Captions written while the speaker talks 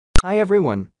Hi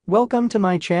everyone, welcome to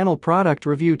my channel Product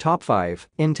Review Top 5.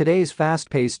 In today's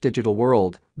fast-paced digital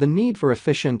world, the need for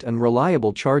efficient and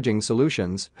reliable charging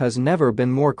solutions has never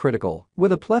been more critical.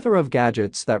 With a plethora of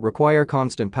gadgets that require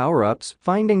constant power-ups,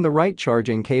 finding the right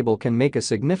charging cable can make a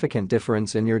significant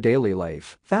difference in your daily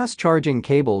life. Fast charging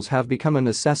cables have become a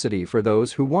necessity for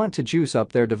those who want to juice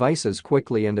up their devices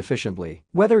quickly and efficiently.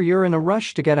 Whether you're in a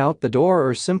rush to get out the door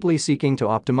or simply seeking to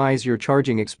optimize your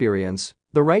charging experience,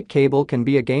 the right cable can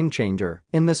be a game changer.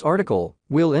 In this article,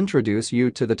 we'll introduce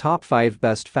you to the top 5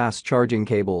 best fast charging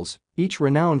cables, each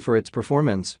renowned for its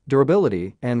performance,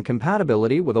 durability, and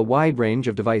compatibility with a wide range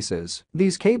of devices.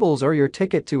 These cables are your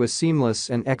ticket to a seamless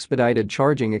and expedited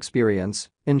charging experience,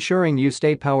 ensuring you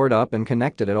stay powered up and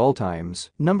connected at all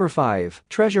times. Number 5.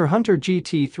 Treasure Hunter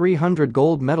GT300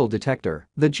 Gold Metal Detector.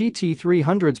 The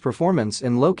GT300's performance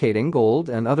in locating gold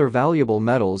and other valuable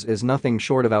metals is nothing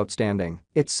short of outstanding.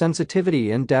 Its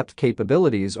sensitivity and depth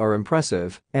capabilities are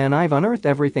impressive, and I've unearthed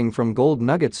everything from gold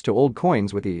nuggets to old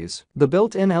coins with ease. The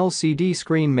built-in LCD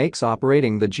screen makes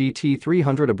operating the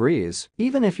GT300 a breeze.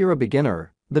 Even if you're a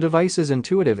beginner, the device's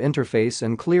intuitive interface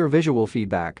and clear visual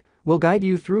feedback will guide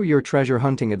you through your treasure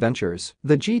hunting adventures.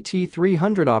 The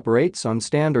GT300 operates on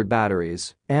standard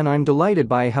batteries, and I'm delighted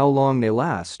by how long they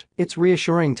last. It's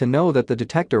reassuring to know that the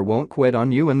detector won't quit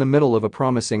on you in the middle of a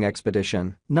promising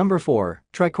expedition. Number 4.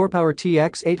 Tricorpower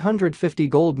TX850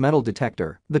 Gold Metal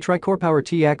Detector. The Tricorpower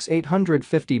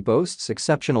TX850 boasts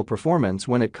exceptional performance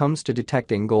when it comes to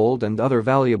detecting gold and other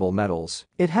valuable metals.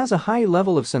 It has a high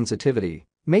level of sensitivity,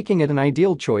 making it an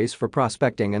ideal choice for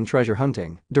prospecting and treasure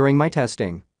hunting. During my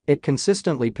testing, it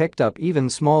consistently picked up even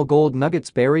small gold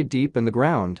nuggets buried deep in the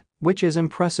ground, which is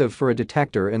impressive for a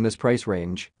detector in this price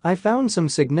range. I found some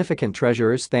significant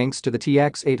treasures thanks to the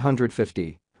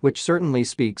TX850, which certainly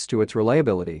speaks to its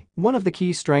reliability. One of the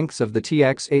key strengths of the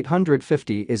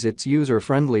TX850 is its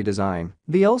user-friendly design.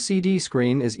 The LCD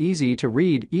screen is easy to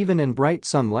read even in bright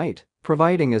sunlight,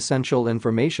 providing essential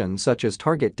information such as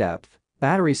target depth,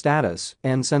 battery status,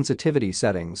 and sensitivity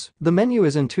settings. The menu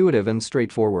is intuitive and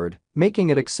straightforward,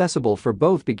 making it accessible for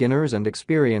both beginners and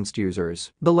experienced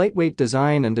users. The lightweight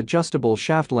design and adjustable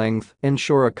shaft length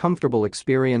ensure a comfortable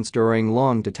experience during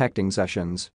long detecting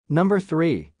sessions. Number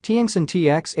 3. TIANXUN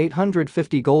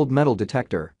TX850 Gold Metal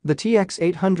Detector. The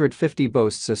TX850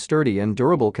 boasts a sturdy and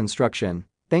durable construction,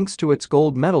 thanks to its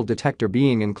gold metal detector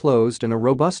being enclosed in a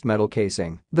robust metal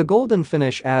casing. The golden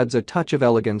finish adds a touch of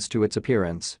elegance to its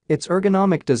appearance. Its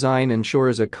ergonomic design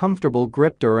ensures a comfortable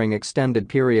grip during extended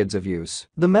periods of use.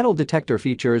 The metal detector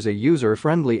features a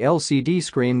user-friendly LCD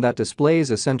screen that displays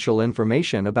essential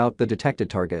information about the detected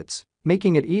targets,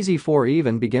 making it easy for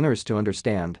even beginners to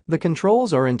understand. The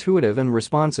controls are intuitive and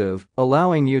responsive,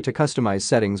 allowing you to customize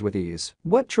settings with ease.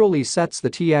 What truly sets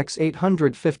the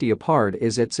TX850 apart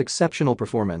is its exceptional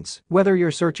performance. Whether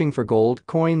you're searching for gold,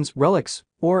 coins, relics,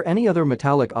 or any other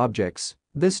metallic objects,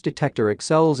 this detector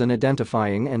excels in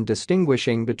identifying and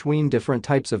distinguishing between different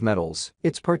types of metals.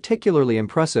 It's particularly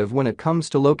impressive when it comes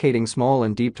to locating small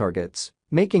and deep targets,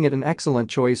 making it an excellent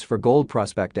choice for gold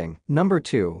prospecting. Number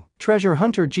 2. Treasure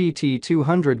Hunter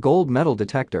GT200 Gold Metal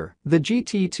Detector. The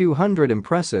GT200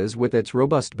 impresses with its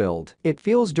robust build. It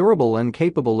feels durable and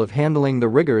capable of handling the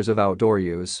rigors of outdoor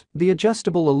use. The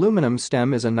adjustable aluminum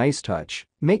stem is a nice touch,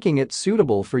 making it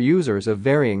suitable for users of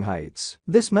varying heights.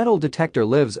 This metal detector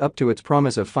lives up to its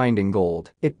promise of finding gold.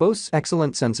 It boasts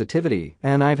excellent sensitivity,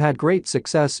 and I've had great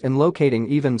success in locating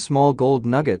even small gold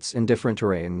nuggets in different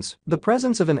terrains. The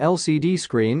presence of an LCD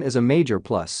screen is a major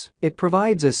plus. It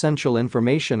provides essential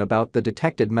information about the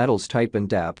detected metal's type and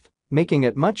depth, making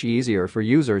it much easier for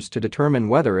users to determine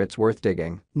whether it's worth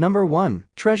digging. Number 1.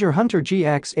 Treasure Hunter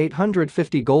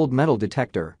GX850 Gold Metal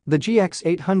Detector. The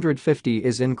GX850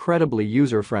 is incredibly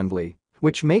user-friendly,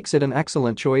 which makes it an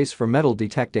excellent choice for metal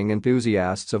detecting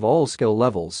enthusiasts of all skill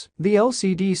levels. The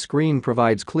LCD screen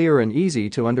provides clear and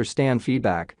easy-to-understand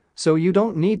feedback, so you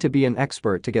don't need to be an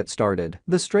expert to get started.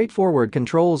 The straightforward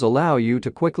controls allow you to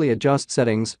quickly adjust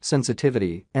settings,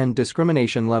 sensitivity, and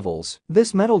discrimination levels.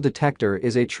 This metal detector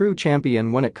is a true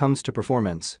champion when it comes to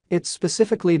performance. It's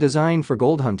specifically designed for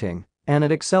gold hunting, and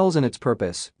it excels in its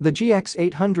purpose. The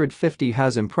GX850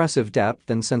 has impressive depth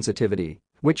and sensitivity,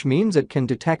 which means it can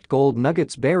detect gold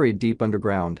nuggets buried deep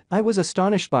underground. I was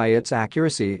astonished by its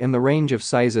accuracy in the range of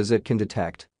sizes it can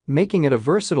detect, making it a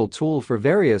versatile tool for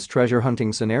various treasure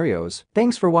hunting scenarios.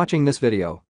 Thanks for watching this video.